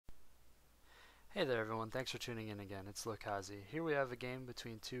Hey there everyone, thanks for tuning in again. It's Lokazi. Here we have a game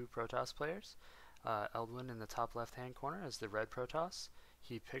between two Protoss players. Eldwin in the top left hand corner is the red Protoss.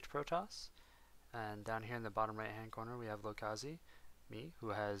 He picked Protoss. And down here in the bottom right hand corner we have Lokazi, me,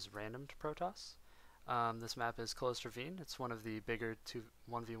 who has randomed Protoss. This map is Closed Ravine. It's one of the bigger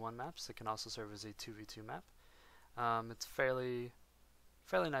 1v1 maps. It can also serve as a 2v2 map. It's fairly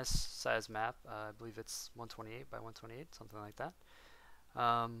nice size map. I believe it's 128 by 128, something like that.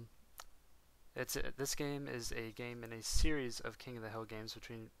 This game is a game in a series of King of the Hill games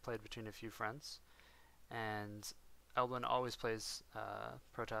played between a few friends, and Elwin always plays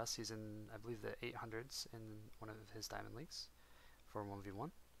Protoss. He's in, I believe, the 800s in one of his diamond leagues for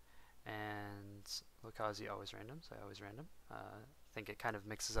 1v1, and Lokazi always randoms. I always random. I think it kind of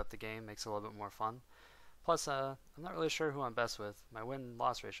mixes up the game, makes it a little bit more fun. Plus, I'm not really sure who I'm best with. My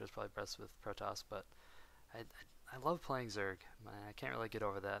win-loss ratio is probably best with Protoss, but I love playing Zerg. I can't really get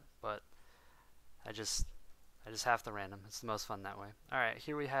over that, but I just have to random. It's the most fun that way. Alright,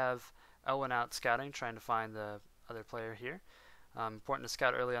 here we have Elwin out scouting, trying to find the other player here. Important to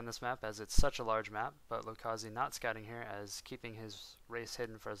scout early on this map as it's such a large map, but Lokazi not scouting here as keeping his race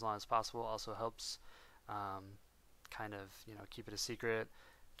hidden for as long as possible also helps kind of, keep it a secret,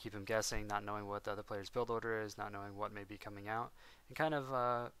 keep him guessing, not knowing what the other player's build order is, not knowing what may be coming out, and kind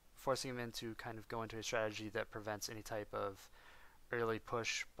of forcing him into kind of go into a strategy that prevents any type of early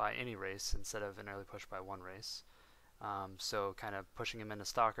push by any race instead of an early push by one race. So kind of pushing him into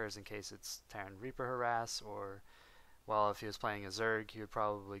Stalkers in case it's Terran Reaper harass, or, well, if he was playing a Zerg, he would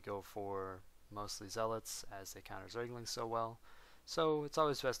probably go for mostly Zealots as they counter Zerglings so well. So it's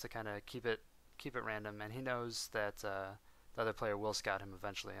always best to kind of keep it random, and he knows that the other player will scout him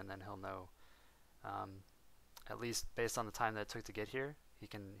eventually, and then he'll know, at least based on the time that it took to get here, he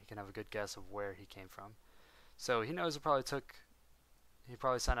can have a good guess of where he came from. So he knows he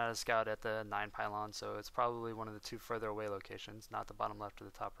probably sent out a scout at the 9 pylon, so it's probably one of the two further away locations, not the bottom left or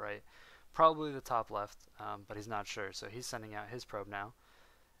the top right. Probably the top left, but he's not sure, so he's sending out his probe now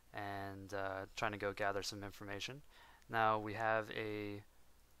and trying to go gather some information. Now we have a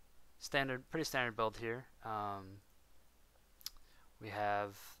pretty standard build here. We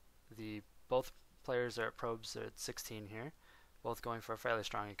have both players are at probes at 16 here, both going for a fairly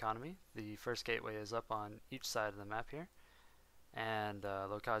strong economy. The first gateway is up on each side of the map here. And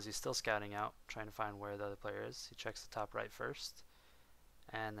Lokazi's still scouting out, trying to find where the other player is. He checks the top right first,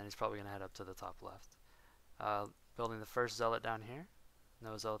 and then he's probably going to head up to the top left. Building the first Zealot down here.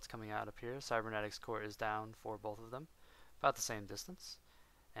 No Zealots coming out up here. Cybernetics core is down for both of them, about the same distance,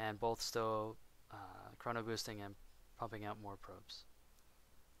 and both still chrono boosting and pumping out more probes.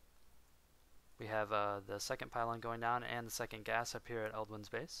 We have the second pylon going down and the second gas up here at Eldwin's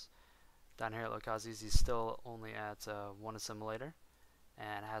base. Down here at Lokazi's, he's still only at one assimilator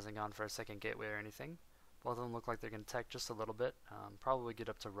and hasn't gone for a second gateway or anything. Both of them look like they're going to tech just a little bit, probably get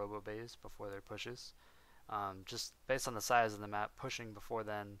up to Robo bays before their pushes. Just based on the size of the map, pushing before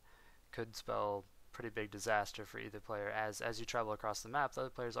then could spell pretty big disaster for either player, as you travel across the map, the other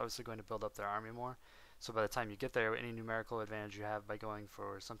player is obviously going to build up their army more. So by the time you get there, any numerical advantage you have by going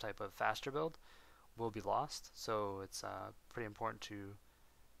for some type of faster build will be lost. So it's pretty important to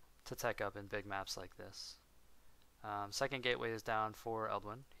tech up in big maps like this. Second gateway is down for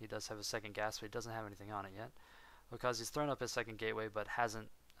Eldwin. He does have a second gas, but he doesn't have anything on it yet. Because he's thrown up his second gateway, but hasn't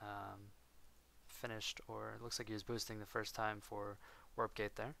finished, or it looks like he was boosting the first time for Warp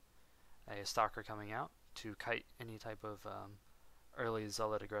Gate there. A Stalker coming out to kite any type of early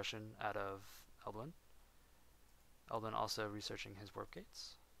Zealot aggression out of Eldwin. Eldwin also researching his Warp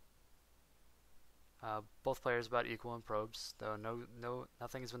Gates. Both players about equal in probes, though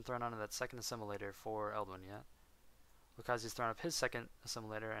nothing has been thrown onto that second assimilator for Eldwin yet. Lokazi's thrown up his second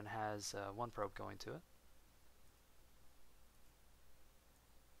assimilator and has one probe going to it.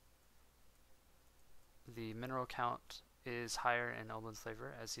 The mineral count is higher in Eldwin's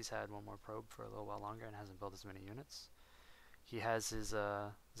favor, as he's had one more probe for a little while longer and hasn't built as many units. He has his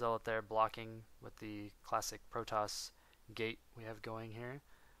Zealot there blocking with the classic Protoss gate we have going here,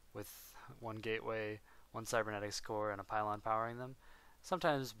 with one gateway, one cybernetics core, and a pylon powering them.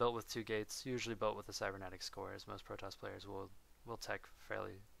 Sometimes built with two gates, usually built with a cybernetics core, as most Protoss players will tech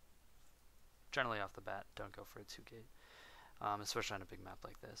fairly generally off the bat, don't go for a two gate, especially on a big map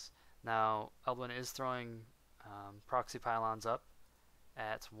like this. Now Eldwin is throwing proxy pylons up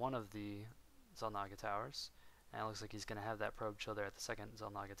at one of the Xel'Naga towers, and it looks like he's going to have that probe chill there at the second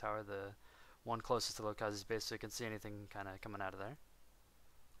Xel'Naga tower, the one closest to Lokazi's base, so you can see anything kind of coming out of there.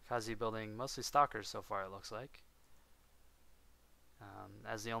 Lokazi building mostly Stalkers so far, it looks like.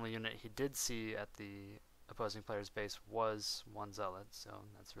 As the only unit he did see at the opposing player's base was 1 zealot, so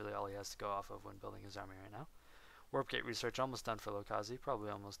that's really all he has to go off of when building his army right now. Warp gate research almost done for Lokazi,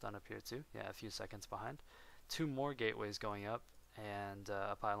 probably almost done up here too. Yeah, a few seconds behind. 2 more gateways going up, and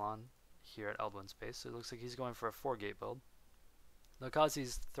a pylon here at Eldwin's base, so it looks like he's going for a 4-gate build.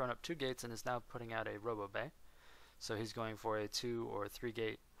 Lokazi's thrown up 2 gates and is now putting out a Robo Bay, so he's going for a 2 or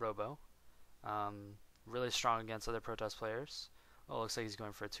 3-gate Robo. Really strong against other Protoss players. Well, it looks like he's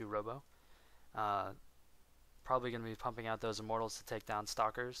going for a 2 Robo. Probably going to be pumping out those Immortals to take down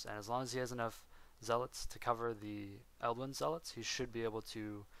Stalkers, and as long as he has enough Zealots to cover the Eldwin Zealots, he should be able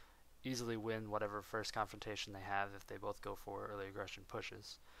to easily win whatever first confrontation they have if they both go for early aggression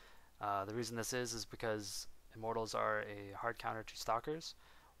pushes. The reason this is because Immortals are a hard counter to Stalkers,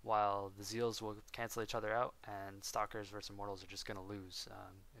 while the Zeals will cancel each other out, and Stalkers versus Immortals are just going to lose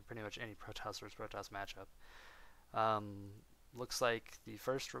in pretty much any Protoss versus Protoss matchup. Looks like the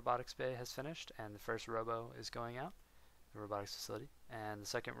first robotics bay has finished, and the first Robo is going out, the robotics facility, and the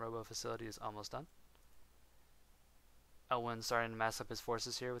second Robo facility is almost done. Elwyn's starting to mass up his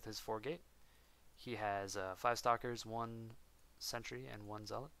forces here with his 4-gate. He has 5 Stalkers, 1 Sentry, and 1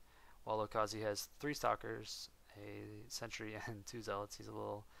 Zealot, while Lokazi has 3 Stalkers, a Sentry, and 2 Zealots. He's a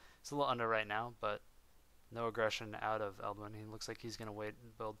little under right now, but no aggression out of Eldwin. He looks like he's going to wait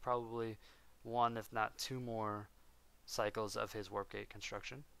and build probably 1, if not 2 more cycles of his warp gate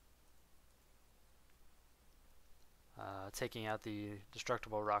construction. Taking out the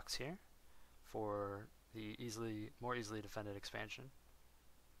destructible rocks here for the more easily defended expansion.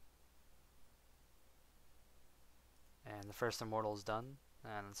 And the first Immortal is done,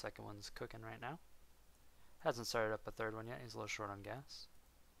 and the second one's cooking right now. Hasn't started up a third one yet, he's a little short on gas.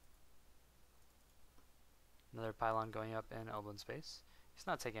 Another pylon going up in Eldwin's base. He's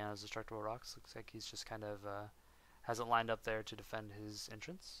not taking out his destructible rocks, looks like he's just kind of has it lined up there to defend his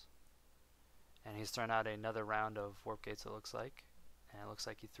entrance. And he's thrown out another round of warp gates, it looks like. And it looks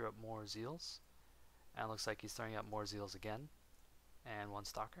like he threw up more Zeals. And it looks like he's throwing up more Zeals again. And 1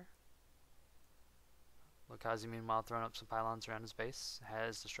 Stalker. Lokazi, meanwhile, throwing up some pylons around his base.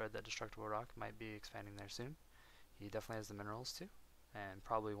 Has destroyed that destructible rock. Might be expanding there soon. He definitely has the minerals too. And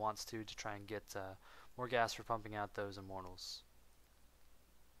probably wants to try and get more gas for pumping out those Immortals.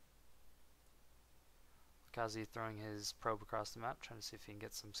 Lokazi throwing his probe across the map, trying to see if he can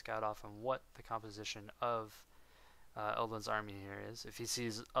get some scout off on what the composition of Eldwin's army here is. If he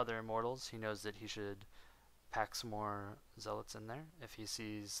sees other Immortals, he knows that he should pack some more Zealots in there. If he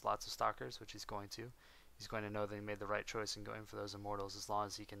sees lots of Stalkers, which he's going to know that he made the right choice in going for those Immortals, as long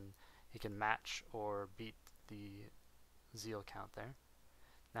as he can match or beat the Zeal count there.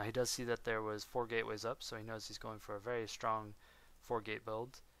 Now he does see that there was 4 gateways up, so he knows he's going for a very strong 4-gate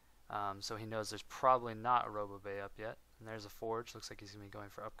build. So he knows there's probably not a Robo Bay up yet. And there's a forge. Looks like he's going to be going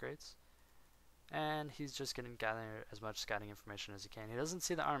for upgrades. And he's just going to gather as much scouting information as he can. He doesn't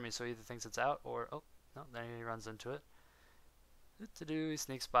see the army, so he either thinks it's out or... Oh, no, there he runs into it. He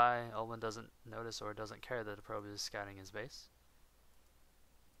sneaks by. Elwyn doesn't notice or doesn't care that the probe is scouting his base.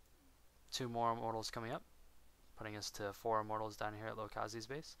 2 more Immortals coming up, putting us to 4 Immortals down here at Lokazi's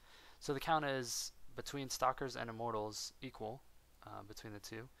base. So the count is between Stalkers and Immortals equal between the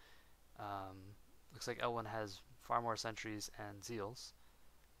 2. Looks like Elwyn has far more Sentries and Zeals.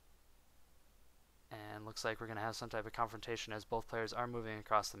 And looks like we're going to have some type of confrontation as both players are moving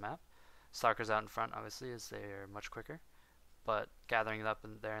across the map. Stalkers out in front, obviously, as they are much quicker. But gathering it up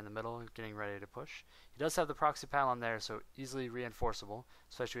there in the middle and getting ready to push. He does have the proxy pylon there, so easily reinforceable,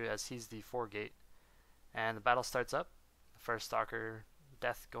 especially as he's the 4-gate. And the battle starts up. The first Stalker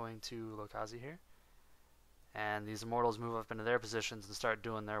death going to Lokazi here. And these Immortals move up into their positions and start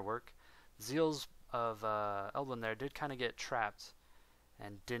doing their work. Zeals of Eldwin there did kind of get trapped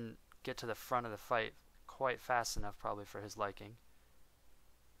and didn't get to the front of the fight quite fast enough probably for his liking.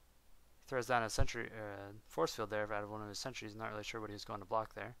 He throws down a sentry force field there out of one of his sentries, not really sure what he was going to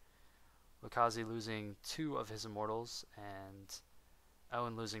block there. Lokazi losing 2 of his Immortals and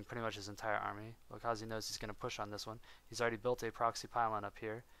Owen losing pretty much his entire army. Lokazi knows he's going to push on this one. He's already built a proxy pylon up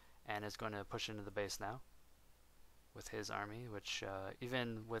here and is going to push into the base now with his army, which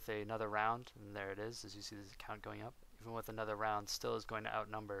even with another round, and there it is, as you see the count going up, even with another round still is going to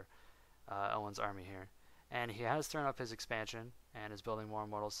outnumber Owen's army here. And he has thrown up his expansion and is building more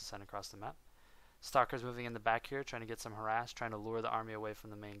Immortals to send across the map. Stalker's moving in the back here, trying to get some harass, trying to lure the army away from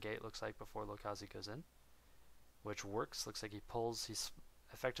the main gate, looks like, before Lokazi goes in, which works. Looks like he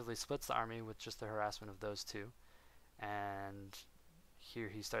effectively splits the army with just the harassment of those 2. And here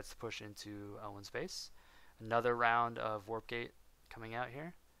he starts to push into Owen's base. Another round of Warp Gate coming out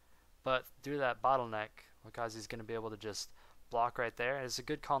here. But due to that bottleneck, Lokazi's going to be able to just block right there. It's a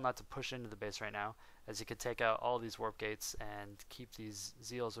good call not to push into the base right now, as he could take out all these warp gates and keep these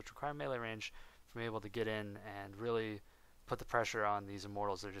Zeals, which require melee range, from able to get in and really put the pressure on these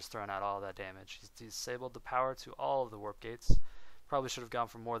Immortals. They're just throwing out all that damage. He's disabled the power to all of the warp gates. Probably should have gone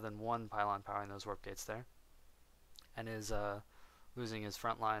for more than one pylon powering those warp gates there. And is losing his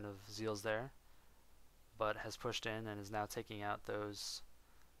front line of Zeals there, but has pushed in and is now taking out those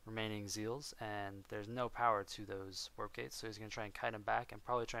remaining Zeals, and there's no power to those warp gates, so he's going to try and kite them back and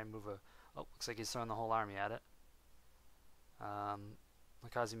probably try and move a... Oh, looks like he's throwing the whole army at it.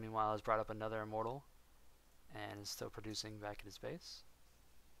 Mikaze, meanwhile, has brought up another Immortal and is still producing back at his base.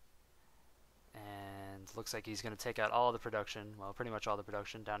 And looks like he's going to take out all the production, well, pretty much all the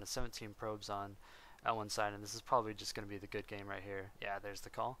production, down to 17 probes on one side, and this is probably just going to be the good game right here. Yeah, there's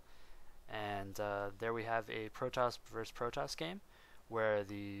the call. And there we have a Protoss versus Protoss game, where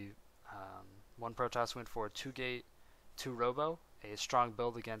the one Protoss went for 2-gate, 2 Robo, a strong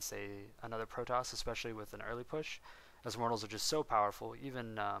build against another Protoss, especially with an early push, as Immortals are just so powerful.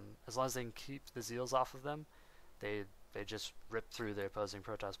 Even as long as they can keep the Zeals off of them, they just rip through the opposing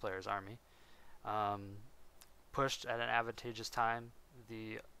Protoss player's army. Pushed at an advantageous time.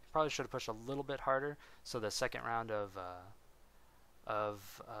 Probably should have pushed a little bit harder, so the second round of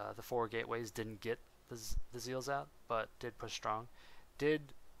the 4 gateways didn't get the Zeals out, but did push strong. Did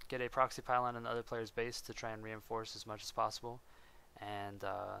get a proxy pylon in the other player's base to try and reinforce as much as possible, and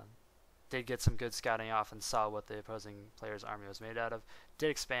did get some good scouting off and saw what the opposing player's army was made out of. Did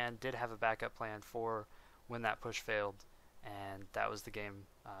expand, did have a backup plan for when that push failed, and that was the game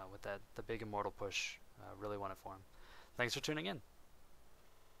with the big Immortal push really won it for him. Thanks for tuning in.